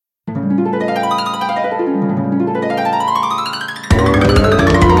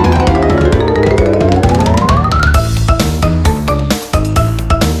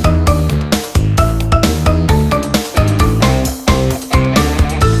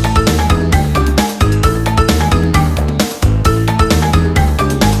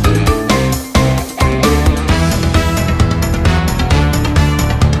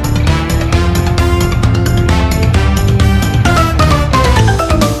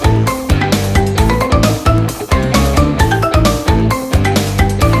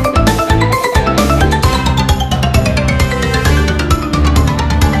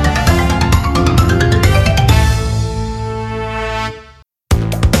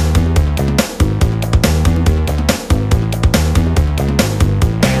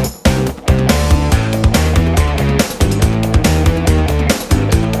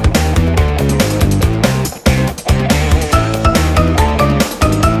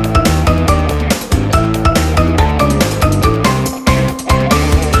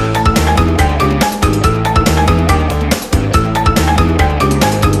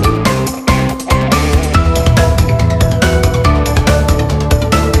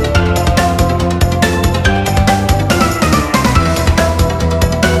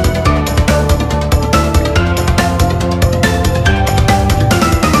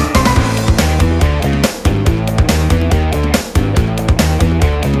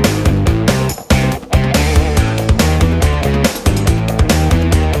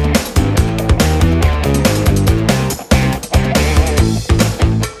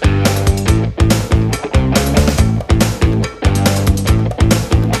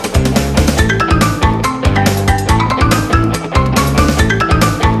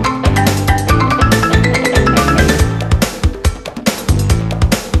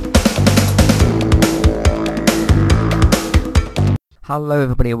Hello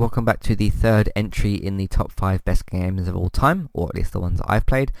everybody and welcome back to the third entry in the top 5 best games of all time, or at least the ones that I've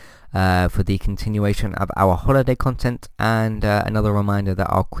played, for the continuation of our holiday content, and another reminder that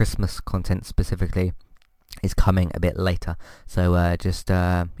our Christmas content specifically is coming a bit later. So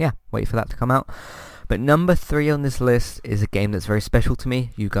wait for that to come out. But number 3 on this list is a game that's very special to me.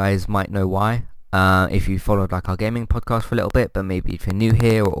 You guys might know why. If you followed our gaming podcast for a little bit, but maybe if you're new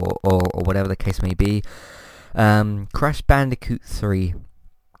here or whatever the case may be. Crash Bandicoot 3.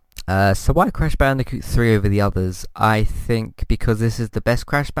 So why Crash Bandicoot 3 over the others? I think because this is the best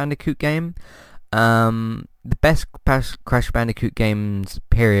Crash Bandicoot game. The best Crash Bandicoot games,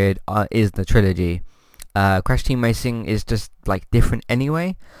 period, is the trilogy. Crash Team Racing is just like different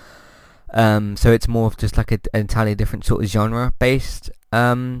anyway. So it's more of just like an entirely different sort of genre based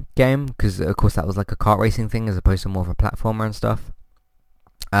game, because of course that was like a kart racing thing as opposed to more of a platformer and stuff.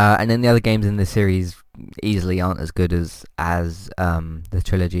 And then the other games in this series easily aren't as good as the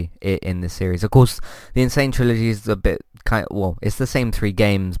trilogy in this series. Of course, the Insane Trilogy is a bit it's the same 3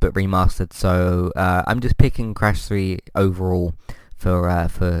 games but remastered. So I'm just picking Crash 3 overall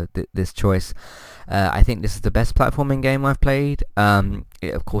for this choice. I think this is the best platforming game I've played.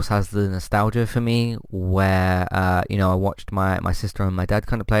 It of course has the nostalgia for me, where I watched my sister and my dad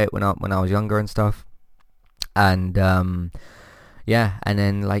kind of play it when I was younger and stuff, and. Yeah, and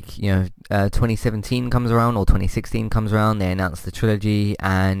then 2017 comes around, or 2016 comes around, they announced the trilogy,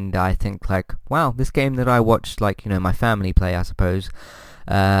 and I think wow, this game that I watched my family play, I suppose,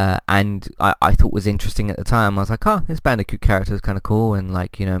 and I thought was interesting at the time. I was like, this Bandicoot character is kind of cool, and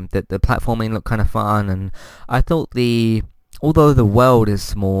the platforming looked kind of fun, and I thought although the world is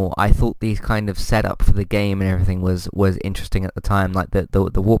small, I thought the kind of setup for the game and everything was interesting at the time, like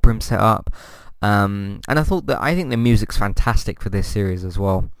the warp room setup. And I think the music's fantastic for this series as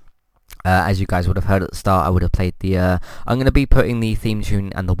well. As you guys would have heard at the start, I would have played I'm going to be putting the theme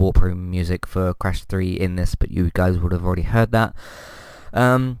tune and the warp room music for Crash 3 in this, but you guys would have already heard that.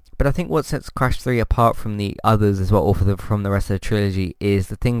 But I think what sets Crash 3 apart from the others as well, or from the rest of the trilogy, is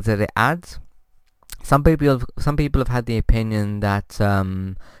the things that it adds. Some people have had the opinion that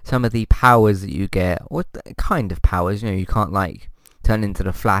some of the powers that you get, or kind of powers, you can't turn into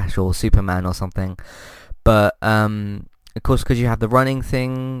the Flash or Superman or something, but of course, because you have the running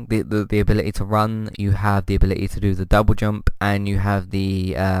thing, the ability to run, you have the ability to do the double jump, and you have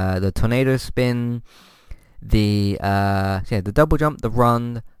the tornado spin, the double jump, the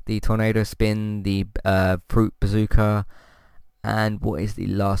run, the tornado spin, the fruit bazooka, and what is the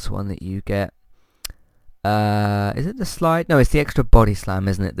last one that you get? Is it the slide? No, it's the extra body slam,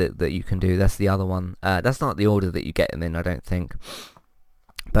 isn't it, that you can do? That's the other one. That's not the order that you get them in, I don't think.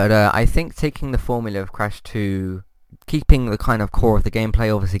 But I think taking the formula of Crash 2, keeping the kind of core of the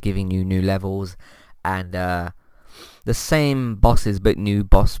gameplay, obviously giving you new levels, and the same bosses but new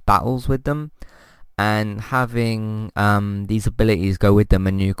boss battles with them, and having these abilities go with them,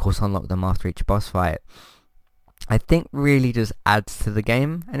 and you of course unlock them after each boss fight, I think really just adds to the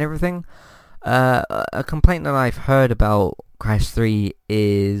game and everything. A complaint that I've heard about Crash 3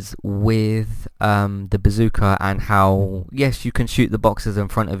 is with the bazooka, and how, yes, you can shoot the boxes in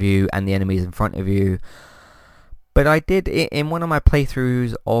front of you and the enemies in front of you, but I did, in one of my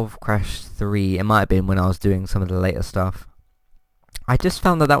playthroughs of Crash 3, it might have been when I was doing some of the later stuff, I just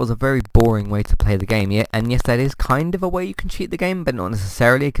found that was a very boring way to play the game. Yeah, and yes, that is kind of a way you can cheat the game, but not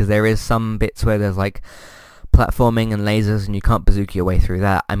necessarily, because there is some bits where there's platforming and lasers, and you can't bazooka your way through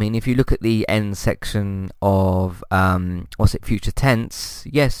that. I mean, if you look at the end section of Future Tense,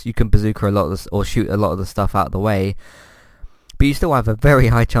 yes, you can bazooka a lot of or shoot a lot of the stuff out of the way, but you still have a very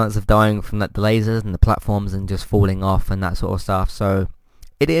high chance of dying from the lasers and the platforms and just falling off and that sort of stuff. So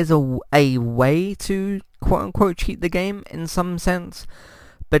it is a way to quote unquote cheat the game in some sense.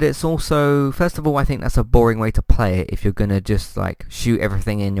 But it's also, first of all, I think that's a boring way to play it if you're going to just shoot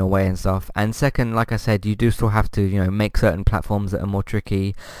everything in your way and stuff. And second, like I said, you do still have to, make certain platforms that are more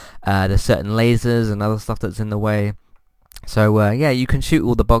tricky. There's certain lasers and other stuff that's in the way. So you can shoot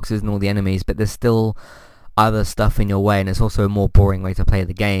all the boxes and all the enemies, but there's still other stuff in your way, and it's also a more boring way to play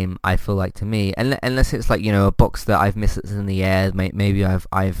the game, I feel like, to me. Unless it's a box that I've missed that's in the air, maybe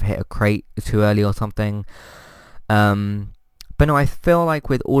I've hit a crate too early or something. But no, I feel like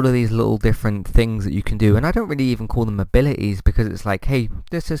with all of these little different things that you can do, and I don't really even call them abilities, because it's hey,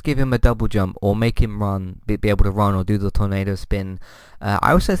 let's just give him a double jump, or make him run, be able to run, or do the tornado spin.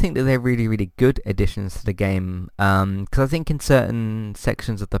 I also think that they're really, really good additions to the game, because I think in certain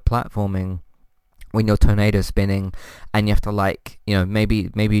sections of the platforming, when you're tornado spinning, and you have to, like, you know,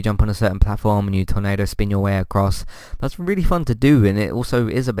 maybe you jump on a certain platform and you tornado spin your way across. That's really fun to do, and it also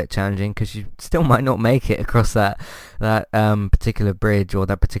is a bit challenging because you still might not make it across that particular bridge or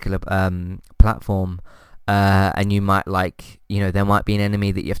that particular platform, and you might, like, you know, there might be an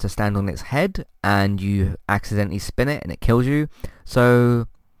enemy that you have to stand on its head and you accidentally spin it and it kills you. So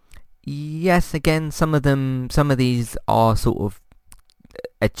yes, again, some of these are sort of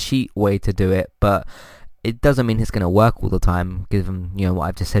a cheat way to do it, but it doesn't mean it's going to work all the time, given, you know, what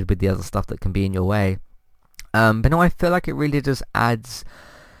I've just said with the other stuff that can be in your way. But no, I feel like it really just adds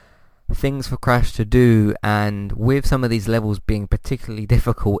things for Crash to do, and with some of these levels being particularly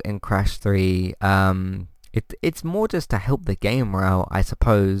difficult in Crash 3, it's more just to help the game out, I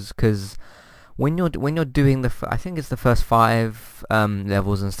suppose, because when you're doing I think it's the first 5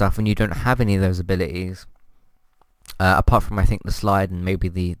 levels and stuff, and you don't have any of those abilities, apart from, I think, the slide and maybe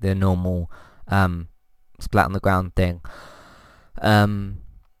the normal splat on the ground thing.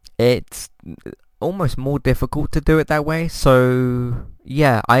 It's almost more difficult to do it that way. So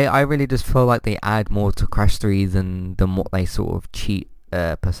yeah, I really just feel like they add more to Crash 3 than what they sort of cheat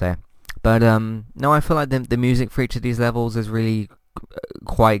per se. But no, I feel like the music for each of these levels is really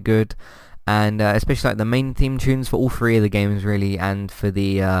quite good, and especially like the main theme tunes for all 3 of the games really, and for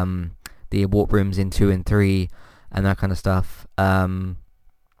the warp rooms in 2 and 3 and that kind of stuff.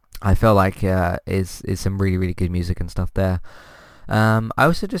 I feel like is some really, really good music and stuff there. I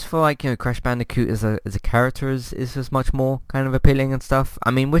also just feel like, you know, Crash Bandicoot as a character is just much more kind of appealing and stuff. I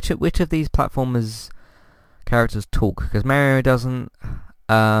mean, which of these platformers characters talk? Because Mario doesn't,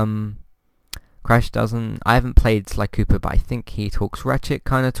 Crash doesn't. I haven't played Sly Cooper, but I think he talks. Ratchet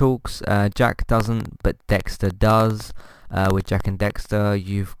kind of talks. Jack doesn't, but Dexter does. With Jak and Dexter,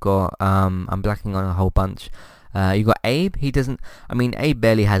 you've got I'm blacking on a whole bunch. You got Abe. He doesn't. I mean, Abe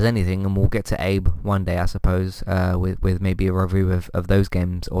barely has anything, and we'll get to Abe one day, I suppose, with maybe a review of those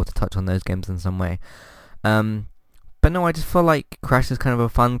games, or to touch on those games in some way. But no, I just feel like Crash is kind of a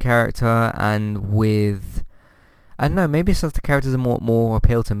fun character, and with, I don't know, maybe it's just the characters are more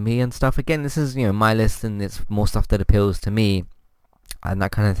appeal to me and stuff. Again, this is, you know, my list, and it's more stuff that appeals to me and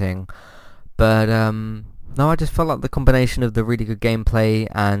that kind of thing. But no, I just felt like the combination of the really good gameplay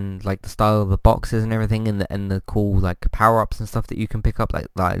and like the style of the boxes and everything, and the cool like power-ups and stuff that you can pick up, like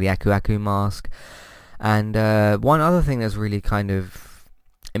the Aku Aku mask. And one other thing that's really kind of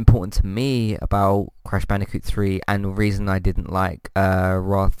important to me about Crash Bandicoot 3, and the reason I didn't like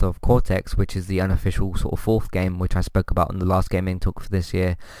Wrath of Cortex, which is the unofficial sort of 4th game, which I spoke about in the last gaming talk for this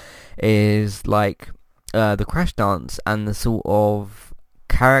year, is like the Crash dance and the sort of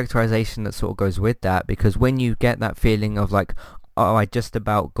characterization that sort of goes with that. Because when you get that feeling of like, oh, I just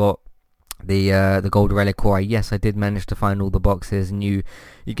about got the gold relic, or yes, I did manage to find all the boxes, and you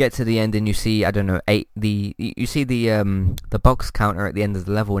get to the end and you see, I don't know, you see the box counter at the end of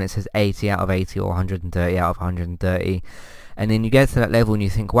the level, and it says 80 out of 80 or 130 out of 130, and then you get to that level and you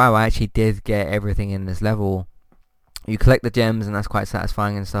think, wow, I actually did get everything in this level. You collect the gems, and that's quite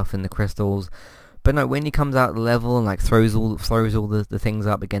satisfying and stuff, and the crystals. But no, when he comes out of the level and like throws all the things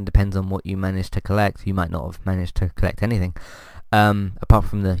up, again, depends on what you managed to collect. You might not have managed to collect anything, apart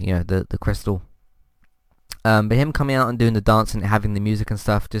from the crystal. But him coming out and doing the dance and having the music and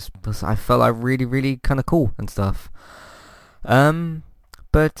stuff, I felt like really, really kind of cool and stuff.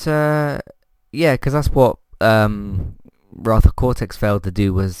 But yeah, because that's what Wrath of Cortex failed to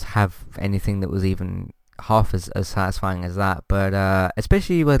do, was have anything that was even half as satisfying as that. But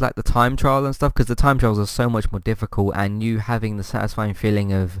especially with like the time trial and stuff, because the time trials are so much more difficult, and you having the satisfying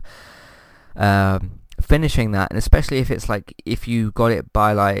feeling of finishing that, and especially if it's like, if you got it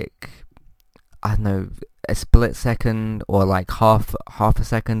by like, I don't know, a split second or like half a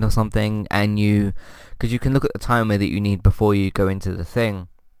second or something, and because you can look at the timer that you need before you go into the thing,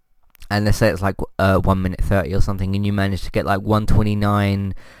 and let's say it's like 1 minute 30 or something, and you manage to get like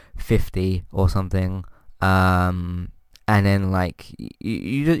 1:29:50 or something, and then like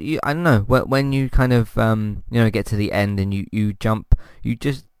you I don't know, when you kind of get to the end and you jump, you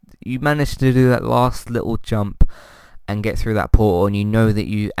manage to do that last little jump and get through that portal, and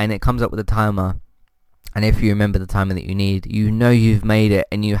and it comes up with a timer, and if you remember the timer that you need, you've made it,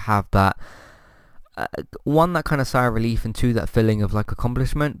 and you have that one, that kind of sigh of relief, and two, that feeling of like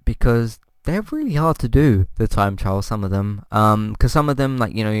accomplishment, because they're really hard to do, the time trials, some of them, because some of them,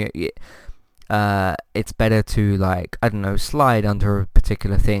 like, it's better to, like, I don't know, slide under a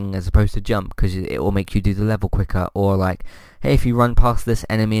particular thing as opposed to jump, because it will make you do the level quicker, or like, hey, if you run past this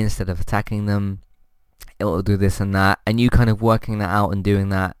enemy instead of attacking them, it will do this and that, and you kind of working that out and doing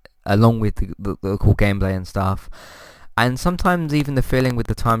that along with the cool gameplay and stuff. And sometimes even the feeling with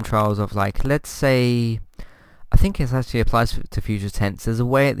the time trials of like, let's say, I think it actually applies to Future Tense. There's a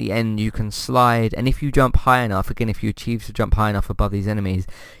way at the end you can slide, and if you jump high enough, again, if you achieve to jump high enough above these enemies,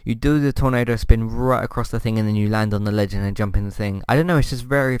 you do the tornado spin right across the thing, and then you land on the ledge and then jump in the thing. I don't know, it's just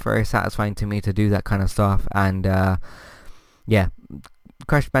very, very satisfying to me to do that kind of stuff, and yeah,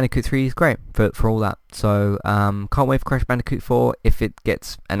 Crash Bandicoot 3 is great for all that. So can't wait for Crash Bandicoot 4 if it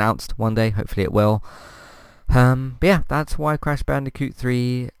gets announced one day. Hopefully it will. But yeah, that's why Crash Bandicoot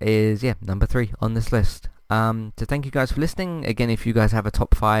 3 is number 3 on this list. So thank you guys for listening. Again, if you guys have a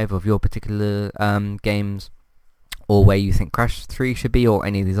top 5 of your particular games, or where you think Crash 3 should be, or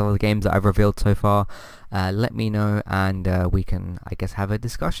any of these other games that I've revealed so far, let me know, and we can, I guess, have a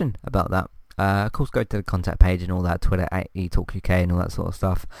discussion about that. Of course, go to the contact page and all that, Twitter at eTalkUK and all that sort of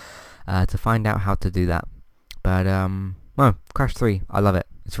stuff, to find out how to do that. But well, Crash 3, I love it.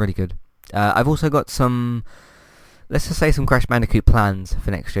 It's really good. I've also got some, let's just say, some Crash Bandicoot plans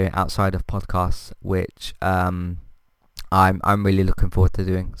for next year outside of podcasts, which I'm really looking forward to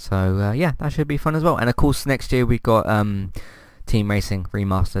doing. So yeah, that should be fun as well. And of course, next year we've got Team Racing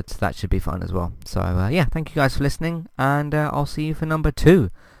Remastered, so that should be fun as well. So yeah, thank you guys for listening, and I'll see you for number 2,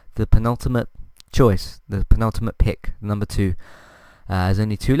 the penultimate choice, the penultimate pick, number 2. There's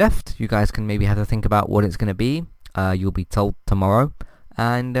only 2 left. You guys can maybe have to think about what it's going to be. You'll be told tomorrow.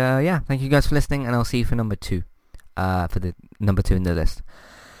 And yeah, thank you guys for listening, and I'll see you for number 2, for the number 2 in the list.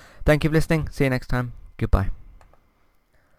 Thank you for listening. See you next time. Goodbye.